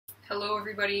Hello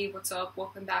everybody, what's up?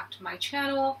 Welcome back to my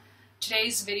channel.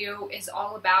 Today's video is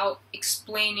all about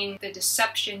explaining the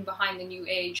deception behind the New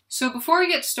Age. So before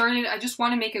we get started, I just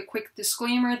want to make a quick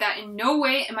disclaimer that in no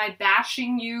way am I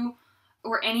bashing you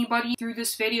or anybody through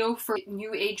this video for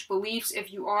New Age beliefs.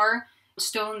 If you are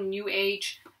still in the New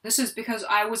Age, this is because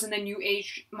I was in the New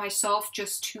Age myself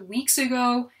just 2 weeks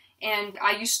ago, and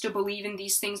I used to believe in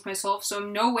these things myself, so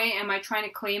in no way am I trying to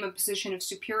claim a position of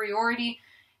superiority.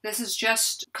 This is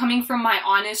just coming from my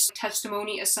honest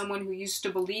testimony as someone who used to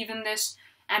believe in this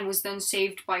and was then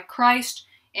saved by Christ,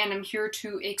 and I'm here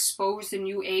to expose the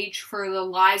New Age for the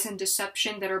lies and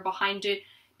deception that are behind it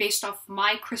based off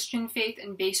my Christian faith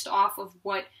and based off of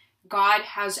what God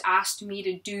has asked me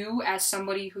to do as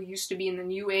somebody who used to be in the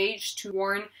New Age, to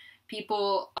warn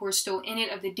people who are still in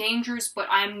it of the dangers. But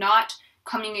I'm not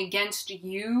coming against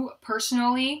you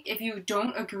personally. If you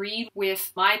don't agree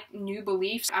with my new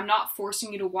beliefs, I'm not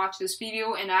forcing you to watch this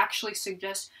video, and I actually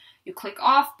suggest you click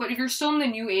off. But if you're still in the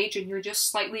New Age and you're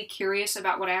just slightly curious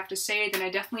about what I have to say, then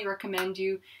I definitely recommend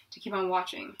you to keep on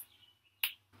watching.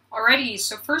 Alrighty,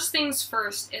 so first things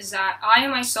first is that I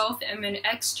myself am an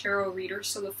ex-tarot reader,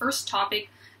 so the first topic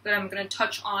that I'm going to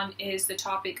touch on is the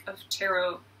topic of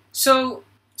tarot. So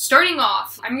starting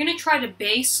off, I'm going to try to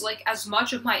base as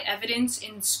much of my evidence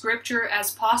in scripture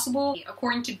as possible.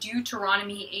 According to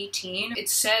Deuteronomy 18, it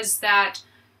says that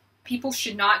people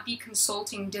should not be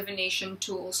consulting divination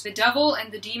tools. The devil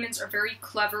and the demons are very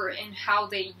clever in how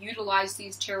they utilize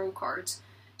these tarot cards.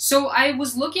 So I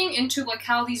was looking into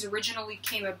how these originally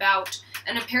came about,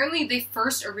 and apparently they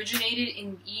first originated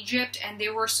in Egypt, and they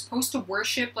were supposed to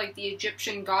worship the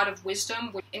Egyptian god of wisdom,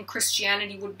 which in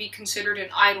Christianity would be considered an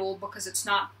idol because it's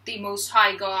not the most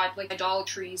high god.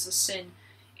 Idolatry is a sin.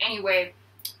 Anyway,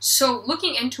 so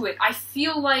looking into it, I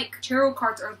feel like tarot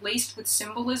cards are laced with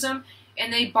symbolism,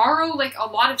 and they borrow a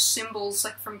lot of symbols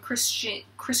from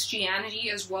Christianity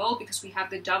as well, because we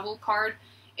have the devil card.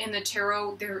 In the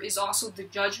tarot, there is also the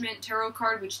Judgment tarot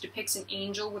card, which depicts an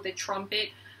angel with a trumpet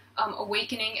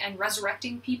awakening and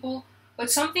resurrecting people. But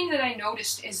something that I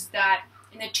noticed is that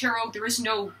in the tarot, there is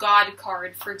no God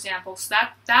card, for example. So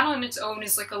that on its own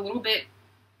is a little bit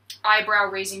eyebrow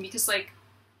raising, because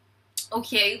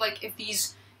okay, if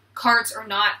these cards are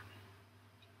not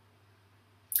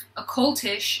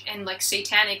occultish and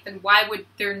satanic, then why would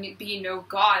there be no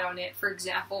God on it, for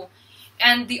example?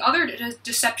 And the other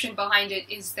deception behind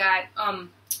it is that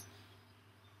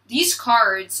these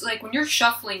cards, when you're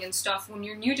shuffling and stuff, when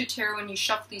you're new to tarot and you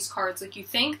shuffle these cards, you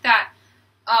think that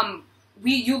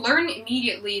you learn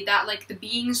immediately that the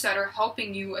beings that are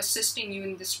helping you, assisting you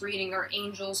in this reading are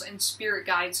angels and spirit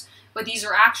guides, but these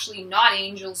are actually not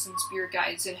angels and spirit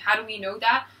guides. And how do we know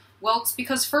that? Well, it's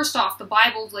because first off, the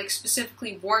Bible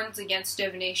specifically warns against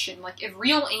divination. If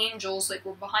real angels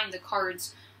were behind the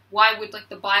cards, why would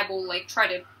the Bible try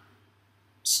to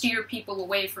steer people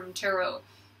away from tarot?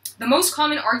 The most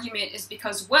common argument is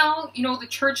because, well, the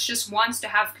church just wants to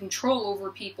have control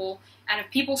over people, and if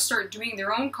people start doing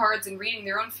their own cards and reading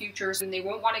their own futures, then they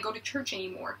won't want to go to church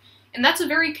anymore. And that's a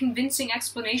very convincing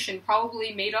explanation,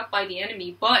 probably made up by the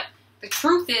enemy, but the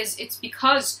truth is, it's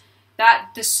because that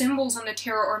the symbols on the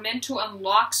tarot are meant to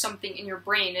unlock something in your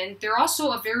brain, and they're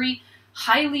also a very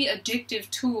highly addictive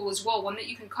tool as well, one that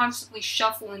you can constantly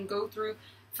shuffle and go through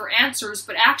for answers.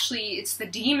 But actually it's the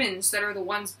demons that are the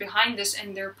ones behind this,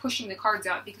 and they're pushing the cards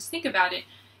out. Because think about it,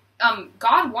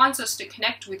 God wants us to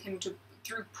connect with him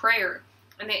through prayer,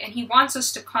 and he wants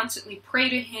us to constantly pray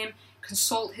to him,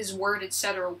 consult his word,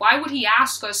 etc. Why would he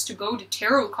ask us to go to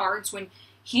tarot cards when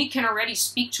he can already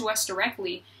speak to us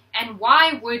directly? And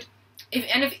why would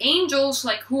if angels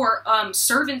who are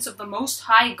servants of the Most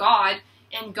High God,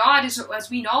 and God is, as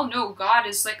we all know, God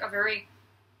is a very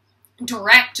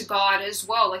direct God as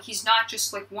well. He's not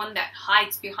just one that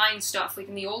hides behind stuff.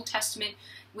 In the Old Testament,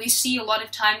 we see a lot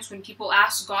of times when people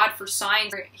ask God for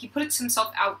signs, he puts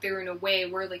himself out there in a way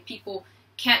where people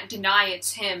can't deny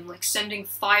it's him. Sending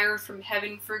fire from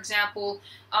heaven, for example,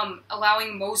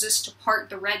 allowing Moses to part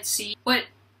the Red Sea. But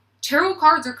tarot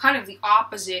cards are kind of the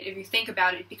opposite if you think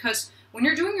about it, because when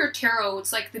you're doing your tarot,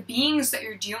 it's the beings that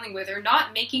you're dealing with are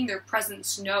not making their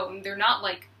presence known. They're not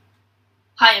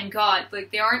hi, I'm God.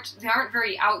 They aren't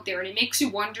very out there, and it makes you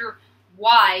wonder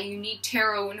why you need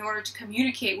tarot in order to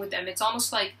communicate with them. It's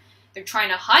almost like they're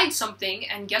trying to hide something,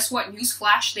 and guess what?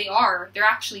 Newsflash, they are. They're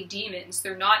actually demons.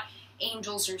 They're not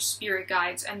angels or spirit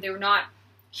guides, and they're not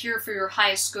here for your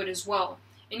highest good as well.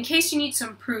 In case you need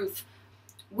some proof,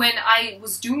 when I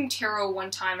was doing tarot one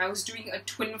time, I was doing a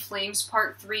Twin Flames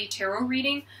Part 3 tarot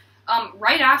reading.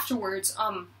 Right after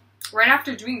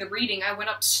doing the reading, I went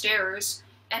upstairs,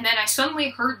 and then I suddenly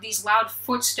heard these loud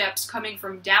footsteps coming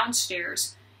from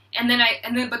downstairs.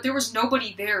 But there was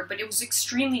nobody there, but it was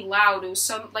extremely loud. It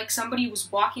was like somebody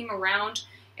was walking around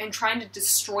and trying to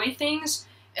destroy things.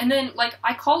 And then, like,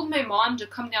 I called my mom to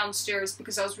come downstairs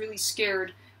because I was really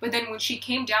scared. But then when she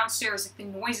came downstairs, like,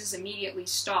 the noises immediately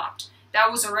stopped. That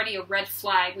was already a red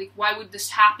flag. Like, why would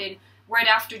this happen right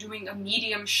after doing a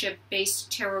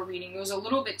mediumship-based tarot reading? It was a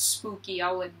little bit spooky,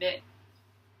 I'll admit.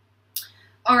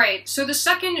 Alright, so the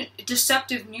second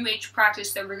deceptive New Age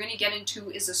practice that we're going to get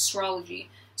into is astrology.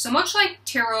 So much like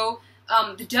tarot,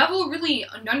 the devil really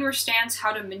understands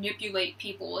how to manipulate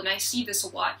people, and I see this a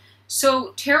lot.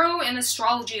 So tarot and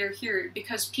astrology are here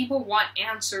because people want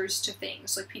answers to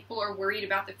things. Like, people are worried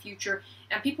about the future,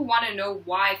 and people want to know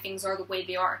why things are the way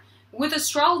they are. With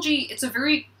astrology, it's a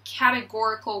very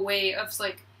categorical way of,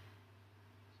 like,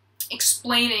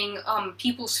 explaining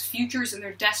people's futures and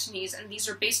their destinies, and these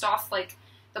are based off, like,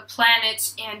 the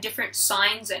planets and different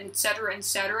signs and etc.,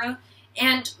 etc.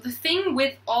 And the thing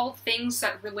with all things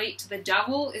that relate to the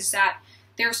devil is that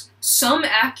there's some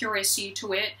accuracy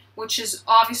to it, which is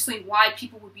obviously why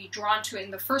people would be drawn to it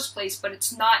in the first place, but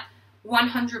it's not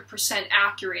 100%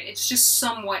 accurate. It's just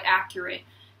somewhat accurate.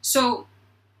 So,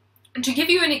 to give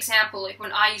you an example, like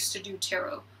when I used to do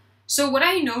tarot, so what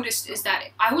I noticed is that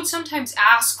I would sometimes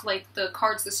ask, like, the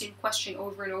cards the same question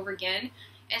over and over again,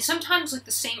 and sometimes, like,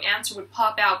 the same answer would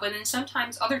pop out, but then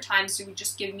sometimes, other times, it would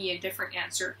just give me a different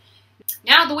answer.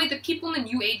 Now, the way that people in the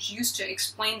New Age used to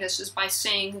explain this is by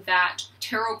saying that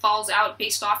tarot falls out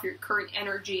based off your current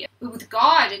energy. But with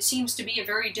God, it seems to be a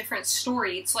very different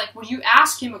story. It's like, when you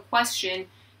ask him a question,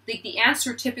 the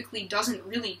answer typically doesn't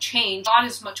really change. God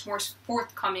is much more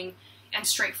forthcoming and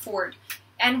straightforward.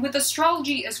 And with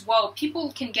astrology as well,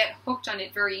 people can get hooked on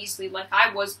it very easily, like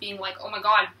I was, being like, oh my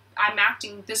god, I'm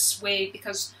acting this way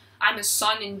because I'm a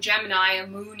sun in Gemini, a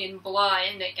moon in blah,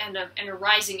 and a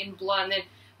rising in blah, and then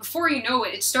before you know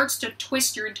it, it starts to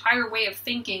twist your entire way of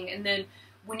thinking, and then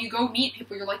when you go meet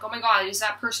people, you're like, oh my god, is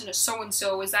that person a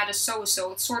so-and-so? Is that a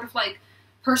so-and-so? It's sort of like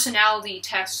personality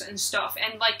tests and stuff,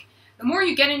 and, like, the more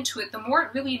you get into it, the more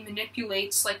it really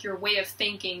manipulates, like, your way of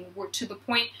thinking, to the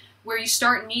point where you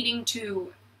start needing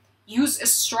to use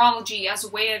astrology as a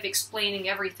way of explaining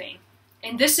everything.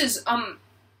 And this is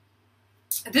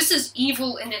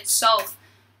evil in itself,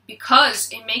 because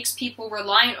it makes people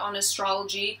reliant on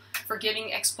astrology for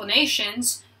giving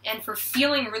explanations and for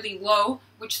feeling really low,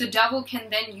 which the devil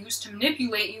can then use to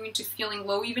manipulate you into feeling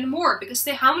low even more, because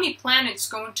how many planets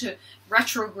go into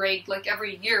retrograde, like,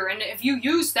 every year, and if you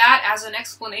use that as an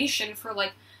explanation for,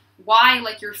 like, why,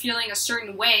 like, you're feeling a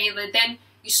certain way, then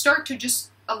you start to just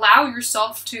allow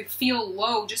yourself to feel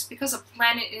low just because a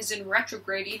planet is in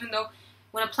retrograde, even though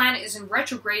when a planet is in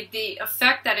retrograde, the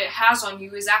effect that it has on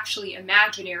you is actually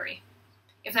imaginary,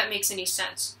 if that makes any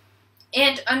sense.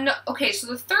 And, okay, so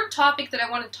the third topic that I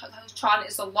want to touch on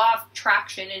is the law of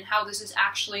attraction and how this is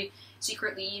actually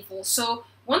secretly evil. So,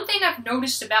 one thing I've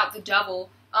noticed about the devil,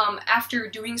 after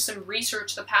doing some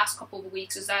research the past couple of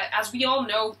weeks, is that, as we all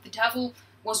know, the devil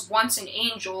was once an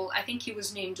angel. I think he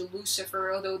was named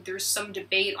Lucifer, although there's some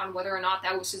debate on whether or not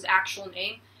that was his actual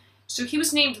name. So he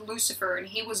was named Lucifer, and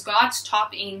he was God's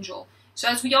top angel. So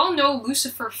as we all know,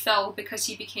 Lucifer fell because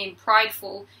he became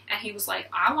prideful, and he was like,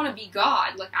 I want to be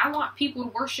God, like, I want people to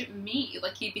worship me.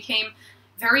 Like, he became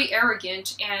very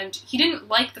arrogant, and he didn't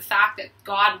like the fact that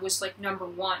God was, like, number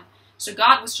one. So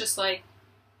God was just like,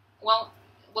 well,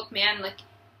 look, man, like,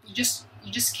 you just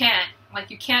can't, like,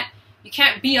 you can't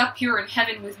be up here in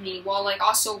heaven with me while, like,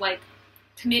 also, like,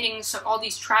 committing all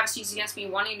these travesties against me,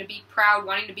 wanting to be proud,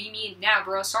 wanting to be me. Nah,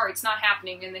 bro, sorry, it's not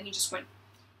happening. And then he just went,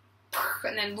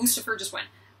 and then Lucifer just went,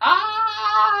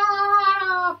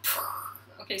 ah,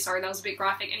 okay, sorry, that was a bit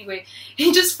graphic. Anyway,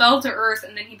 he just fell to earth,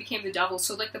 and then he became the devil.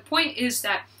 So, like, the point is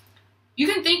that you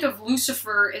can think of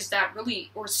Lucifer as that really,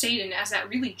 or Satan, as that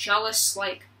really jealous,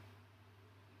 like,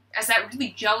 as that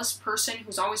really jealous person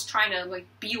who's always trying to, like,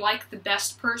 be like the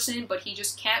best person, but he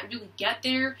just can't really get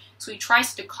there, so he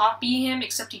tries to copy him,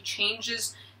 except he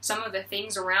changes some of the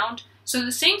things around. So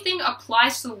the same thing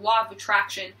applies to the law of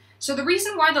attraction. So the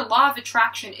reason why the law of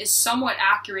attraction is somewhat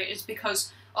accurate is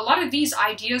because a lot of these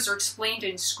ideas are explained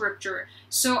in scripture.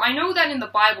 So I know that in the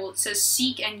Bible it says,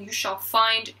 seek and you shall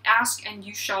find, ask and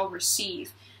you shall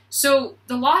receive. So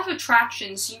the law of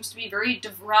attraction seems to be very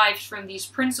derived from these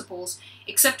principles,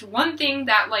 except one thing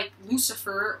that, like,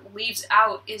 Lucifer leaves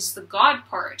out is the God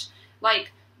part.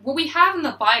 Like, what we have in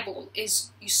the Bible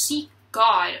is you seek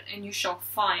God and you shall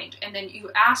find, and then you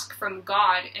ask from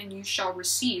God and you shall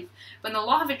receive. But in the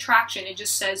law of attraction, it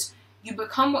just says you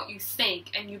become what you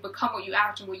think, and you become what you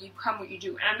act, and you become what you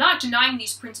do. And I'm not denying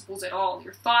these principles at all.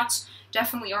 Your thoughts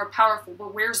definitely are powerful,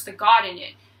 but where's the God in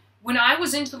it? When I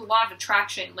was into the law of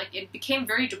attraction, like, it became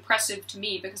very depressive to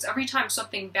me, because every time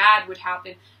something bad would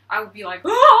happen, I would be like,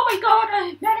 oh my God,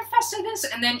 I manifested this,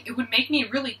 and then it would make me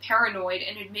really paranoid,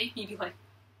 and it'd make me be like...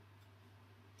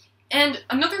 And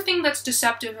another thing that's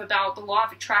deceptive about the law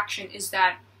of attraction is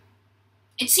that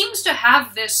it seems to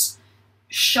have this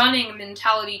shunning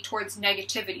mentality towards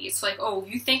negativity. It's like, oh,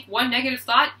 you think one negative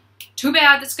thought? Too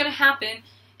bad, that's gonna happen.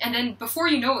 And then before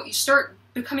you know it, you start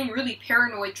becoming really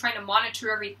paranoid, trying to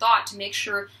monitor every thought to make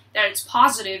sure that it's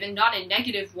positive and not a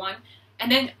negative one.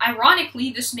 And then,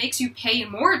 ironically, this makes you pay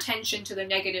more attention to the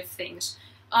negative things.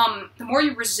 The more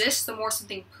you resist, the more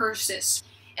something persists.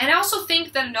 And I also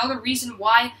think that another reason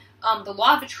why the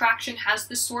law of attraction has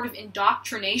this sort of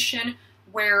indoctrination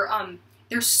where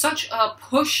there's such a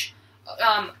push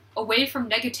away from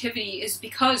negativity is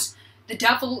because the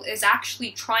devil is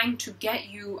actually trying to get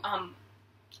you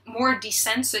more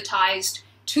desensitized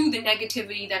to the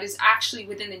negativity that is actually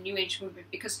within the New Age movement.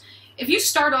 Because if you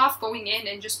start off going in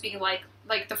and just being like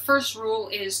the first rule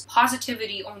is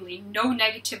positivity only, no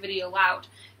negativity allowed,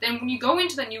 then when you go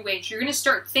into the New Age, you're going to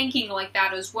start thinking like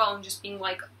that as well, and just being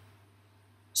like,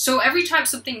 so every time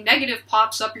something negative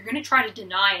pops up, you're going to try to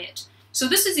deny it. So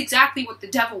this is exactly what the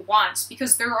devil wants,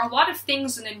 because there are a lot of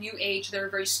things in the New Age that are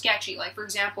very sketchy. Like, for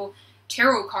example,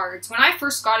 tarot cards. When I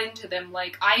first got into them,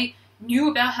 like, I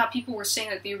knew about how people were saying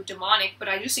that they were demonic, but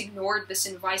I just ignored this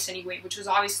advice anyway, which was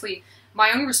obviously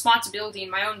my own responsibility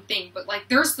and my own thing. But, like,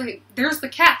 there's the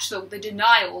catch, though, the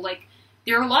denial. Like,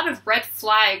 there are a lot of red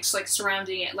flags, like,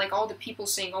 surrounding it. Like, all the people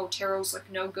saying, oh, tarot's,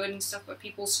 like, no good and stuff, but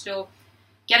people still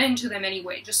get into them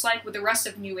anyway. Just like with the rest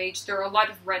of New Age, there are a lot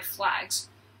of red flags.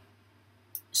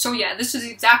 So yeah, this is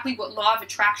exactly what law of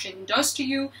attraction does to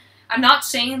you. I'm not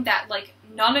saying that, like,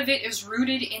 none of it is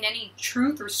rooted in any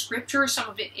truth or scripture. Some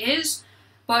of it is.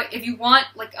 But if you want,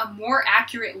 like, a more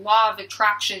accurate law of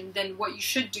attraction, then what you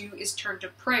should do is turn to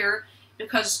prayer.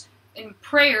 Because in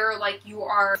prayer, like, you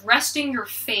are resting your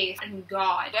faith in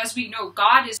God. As we know,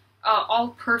 God is all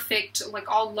perfect, like,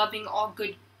 all loving, all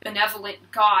good, benevolent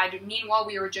God. Meanwhile,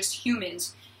 we are just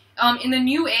humans. In the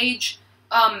New Age,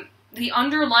 the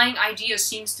underlying idea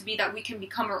seems to be that we can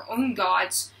become our own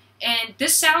gods, and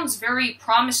this sounds very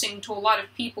promising to a lot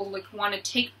of people, like, who want to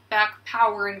take back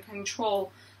power and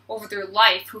control over their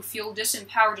life, who feel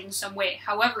disempowered in some way.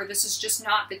 However, this is just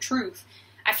not the truth.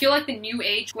 I feel like the New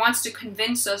Age wants to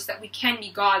convince us that we can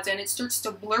be gods, and it starts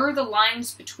to blur the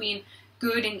lines between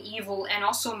good and evil, and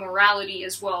also morality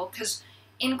as well, because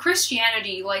in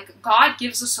Christianity, like, God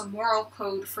gives us a moral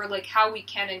code for, like, how we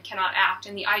can and cannot act,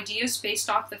 and the idea is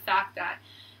based off the fact that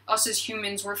us as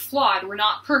humans, we're flawed, we're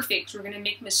not perfect, we're going to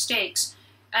make mistakes,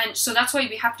 and so that's why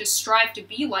we have to strive to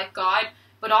be like God,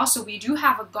 but also we do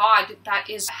have a God that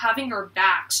is having our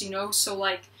backs, you know, so,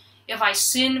 like, if I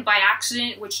sin by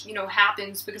accident, which, you know,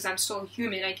 happens because I'm still a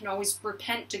human, I can always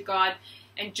repent to God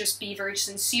and just be very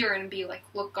sincere and be like,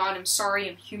 look, God, I'm sorry,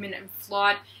 I'm human, I'm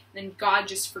flawed. Then God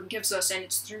just forgives us, and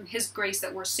it's through His grace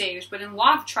that we're saved. But in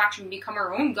law of attraction, we become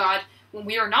our own God when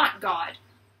we are not God.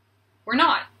 We're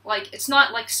not. Like, it's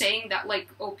not like saying that, like,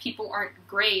 oh, people aren't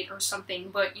great or something,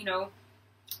 but, you know,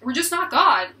 we're just not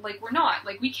God. Like, we're not.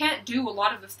 Like, we can't do a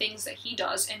lot of the things that He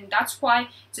does, and that's why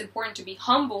it's important to be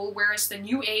humble, whereas the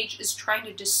New Age is trying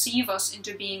to deceive us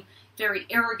into being very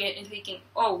arrogant and thinking,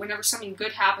 oh, whenever something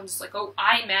good happens, it's like, oh,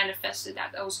 I manifested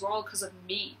that. That was all because of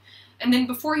me. And then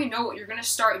before you know it, you're going to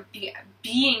start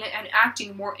being and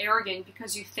acting more arrogant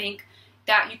because you think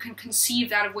that you can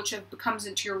conceive that of which becomes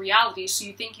into your reality. So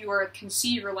you think you are a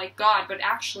conceiver like God, but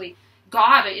actually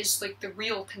God is, like, the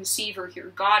real conceiver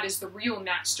here. God is the real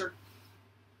master.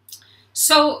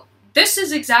 So this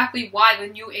is exactly why the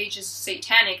New Age is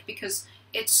satanic, because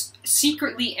it's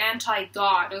secretly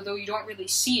anti-God, although you don't really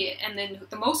see it. And then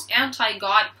the most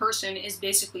anti-God person is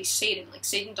basically Satan. Like,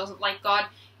 Satan doesn't like God.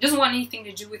 He doesn't want anything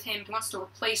to do with Him. He wants to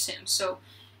replace Him. So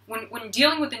when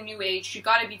dealing with the New Age, you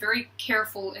got to be very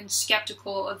careful and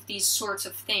skeptical of these sorts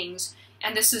of things.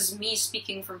 And this is me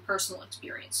speaking from personal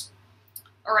experience.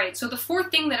 Alright, so the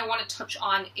fourth thing that I want to touch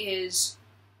on is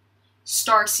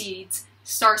starseeds.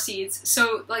 Starseeds.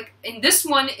 So, like, in this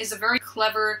one is a very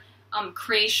clever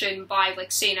creation by,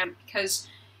 like, Satan, because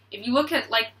if you look at,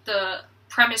 like, the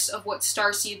premise of what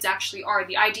starseeds actually are,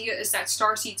 the idea is that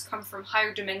starseeds come from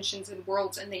higher dimensions and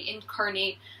worlds, and they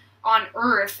incarnate on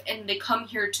Earth, and they come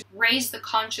here to raise the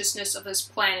consciousness of this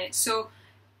planet. So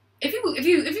if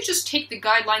you just take the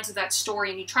guidelines of that story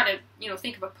and you try to, you know,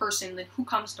 think of a person, then who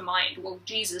comes to mind? Well,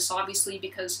 Jesus, obviously,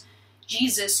 because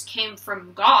Jesus came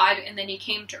from God and then he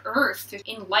came to Earth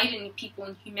to enlighten people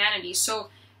and humanity. So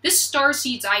this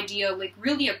starseeds idea like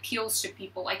really appeals to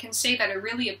people. I can say that it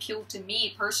really appealed to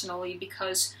me personally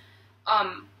because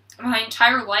my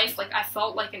entire life, like, I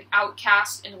felt like an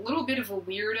outcast and a little bit of a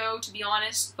weirdo, to be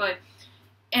honest,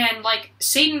 and like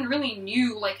Satan really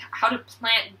knew like how to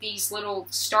plant these little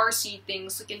starseed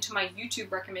things like into my YouTube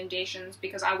recommendations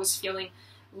because I was feeling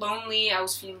lonely, I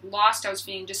was feeling lost, I was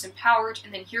feeling disempowered,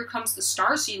 and then here comes the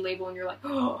starseed label and you're like,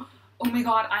 oh my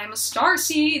god, I am a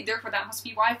starseed, therefore that must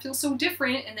be why I feel so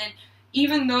different. And then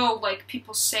even though like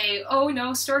people say, oh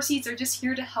no, starseeds are just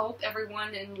here to help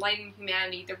everyone and enlighten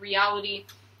humanity, the reality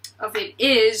of it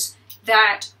is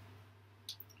that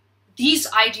these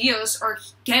ideas are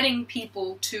getting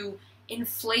people to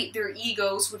inflate their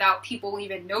egos without people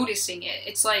even noticing it.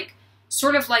 It's like,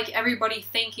 sort of like everybody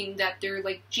thinking that they're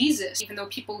like Jesus, even though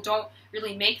people don't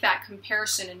really make that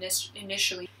comparison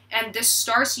initially. And this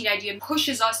starseed idea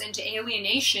pushes us into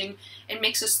alienation and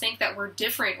makes us think that we're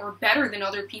different or better than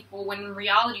other people, when in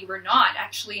reality we're not.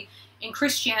 Actually, in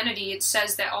Christianity, it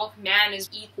says that all man is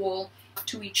equal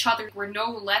to each other. We're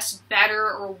no less better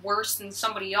or worse than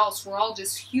somebody else. We're all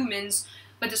just humans.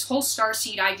 But this whole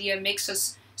starseed idea makes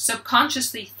us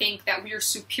subconsciously think that we are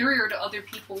superior to other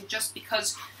people just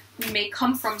because we may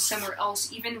come from somewhere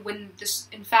else, even when this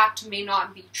in fact may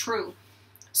not be true.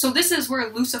 So this is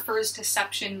where Lucifer's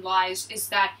deception lies, is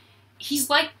that he's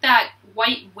like that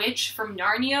white witch from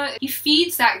Narnia. He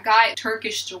feeds that guy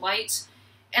Turkish delights.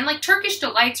 And like, Turkish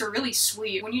delights are really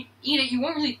sweet. When you eat it, you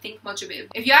won't really think much of it.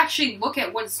 If you actually look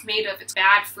at what it's made of, it's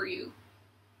bad for you.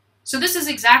 So this is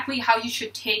exactly how you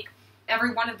should take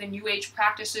every one of the New Age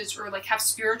practices, or like have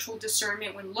spiritual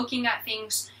discernment when looking at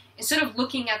things, instead of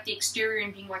looking at the exterior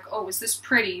and being like, oh, is this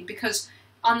pretty? Because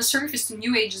on the surface, the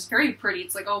New Age is very pretty.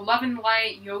 It's like, oh, love and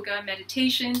light, yoga,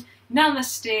 meditation,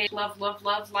 namaste, love, love,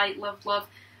 love, light, love, love.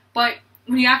 But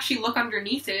when you actually look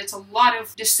underneath it, it's a lot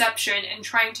of deception and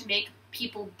trying to make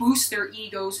people boost their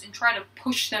egos and try to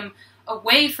push them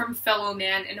away from fellow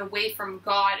man and away from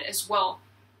God as well.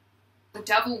 The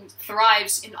devil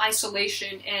thrives in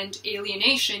isolation and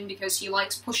alienation because he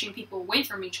likes pushing people away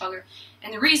from each other.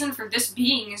 And the reason for this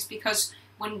being is because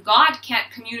when God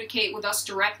can't communicate with us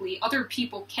directly, other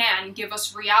people can give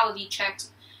us reality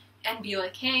checks and be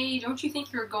like, hey, don't you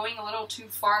think you're going a little too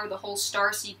far with the whole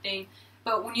starseed thing?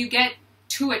 But when you get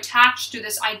too attached to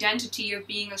this identity of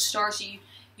being a starseed,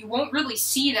 you won't really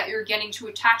see that you're getting too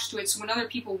attached to it. So when other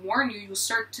people warn you, you'll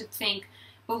start to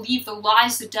believe the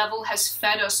lies the devil has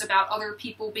fed us about other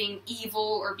people being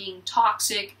evil or being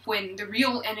toxic, when the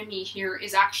real enemy here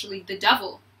is actually the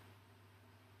devil.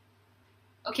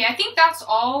 Okay, I think that's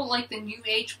all like the New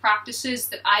Age practices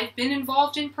that I've been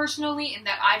involved in personally and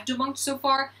that I've debunked so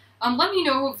far. Let me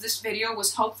know if this video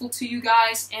was helpful to you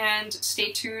guys, and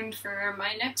stay tuned for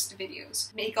my next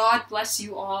videos. May God bless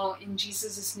you all in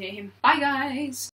Jesus' name. Bye guys!